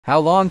How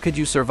long could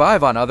you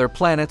survive on other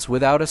planets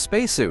without a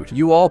spacesuit?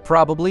 You all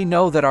probably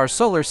know that our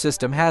solar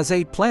system has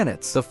 8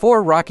 planets. The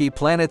 4 rocky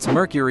planets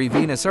Mercury,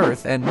 Venus,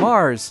 Earth, and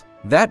Mars.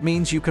 That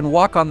means you can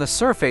walk on the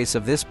surface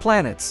of these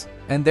planets.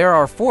 And there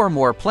are 4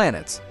 more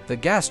planets, the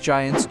gas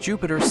giants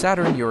Jupiter,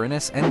 Saturn,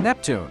 Uranus, and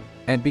Neptune.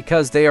 And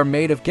because they are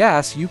made of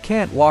gas, you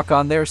can't walk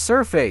on their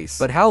surface.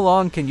 But how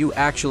long can you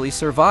actually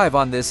survive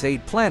on these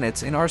 8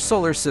 planets in our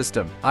solar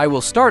system? I will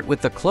start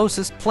with the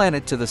closest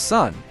planet to the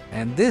Sun,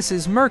 and this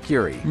is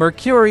Mercury.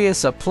 Mercury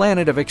is a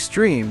planet of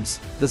extremes.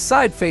 The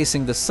side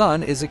facing the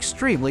Sun is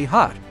extremely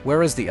hot,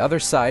 whereas the other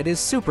side is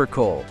super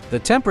cold. The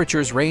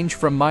temperatures range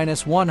from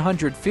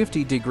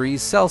 -150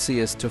 degrees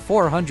Celsius to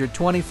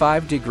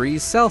 425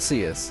 degrees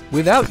Celsius.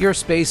 Without your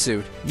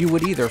spacesuit, you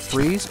would either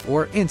freeze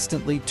or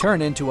instantly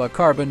turn into a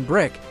carbon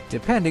brick,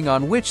 depending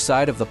on which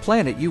side of the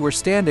planet you were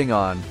standing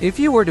on. If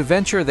you were to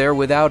venture there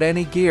without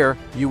any gear,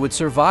 you would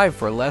survive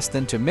for less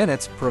than 2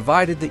 minutes,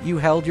 provided that you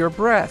held your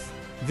breath.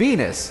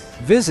 Venus.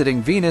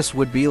 Visiting Venus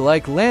would be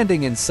like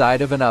landing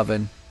inside of an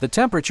oven. The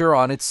temperature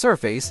on its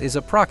surface is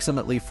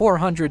approximately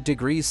 400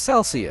 degrees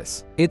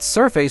Celsius. Its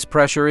surface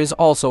pressure is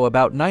also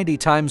about 90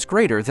 times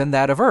greater than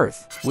that of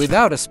Earth.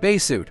 Without a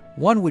spacesuit,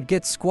 one would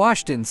get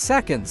squashed in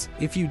seconds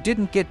if you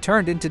didn't get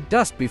turned into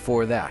dust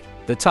before that.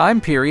 The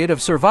time period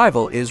of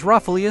survival is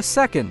roughly a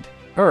second.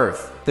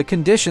 Earth. The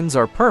conditions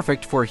are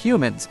perfect for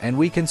humans, and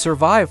we can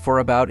survive for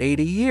about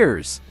 80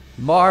 years.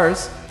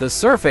 Mars. The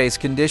surface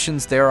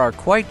conditions there are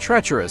quite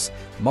treacherous.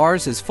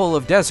 Mars is full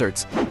of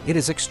deserts. It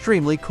is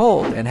extremely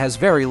cold and has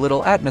very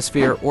little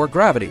atmosphere or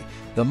gravity.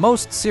 The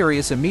most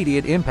serious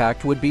immediate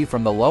impact would be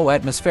from the low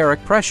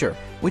atmospheric pressure,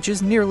 which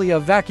is nearly a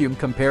vacuum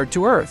compared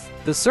to Earth.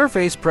 The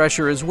surface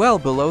pressure is well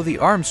below the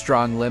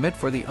Armstrong limit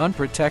for the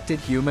unprotected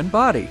human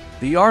body.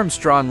 The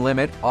Armstrong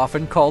limit,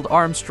 often called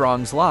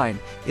Armstrong's line,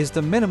 is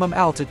the minimum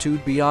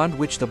altitude beyond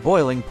which the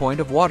boiling point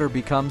of water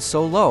becomes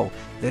so low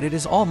that it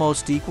is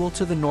almost equal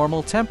to the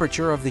normal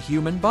temperature of the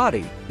human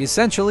body.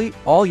 Essentially,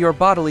 all your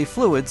bodily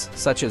fluids,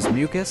 such as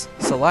mucus,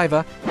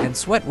 saliva, and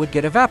sweat would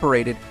get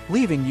evaporated,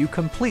 leaving you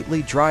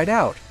completely dried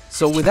out.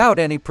 So without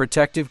any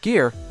protective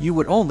gear, you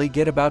would only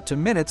get about 2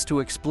 minutes to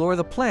explore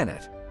the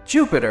planet.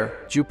 Jupiter.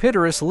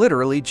 Jupiter is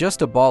literally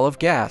just a ball of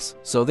gas,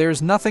 so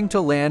there's nothing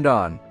to land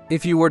on.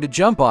 If you were to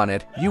jump on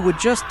it, you would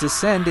just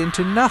descend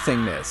into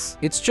nothingness.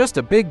 It's just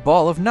a big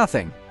ball of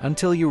nothing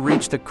until you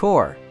reach the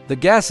core. The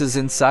gases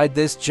inside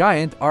this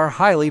giant are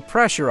highly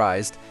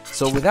pressurized,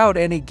 so without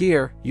any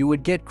gear, you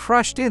would get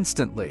crushed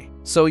instantly.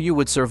 So you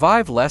would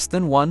survive less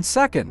than 1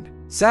 second.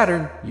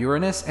 Saturn,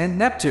 Uranus, and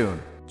Neptune.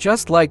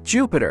 Just like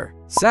Jupiter,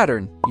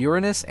 Saturn,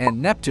 Uranus,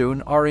 and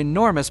Neptune are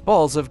enormous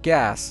balls of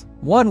gas.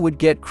 One would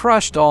get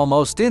crushed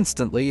almost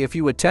instantly if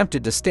you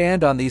attempted to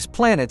stand on these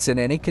planets in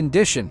any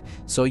condition,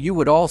 so you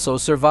would also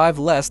survive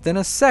less than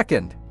a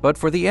second. But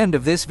for the end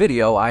of this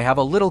video, I have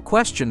a little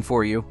question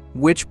for you.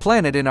 Which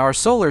planet in our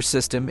solar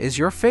system is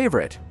your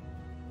favorite?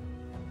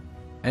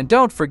 And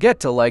don't forget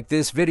to like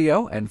this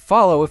video and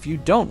follow if you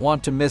don't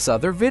want to miss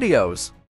other videos.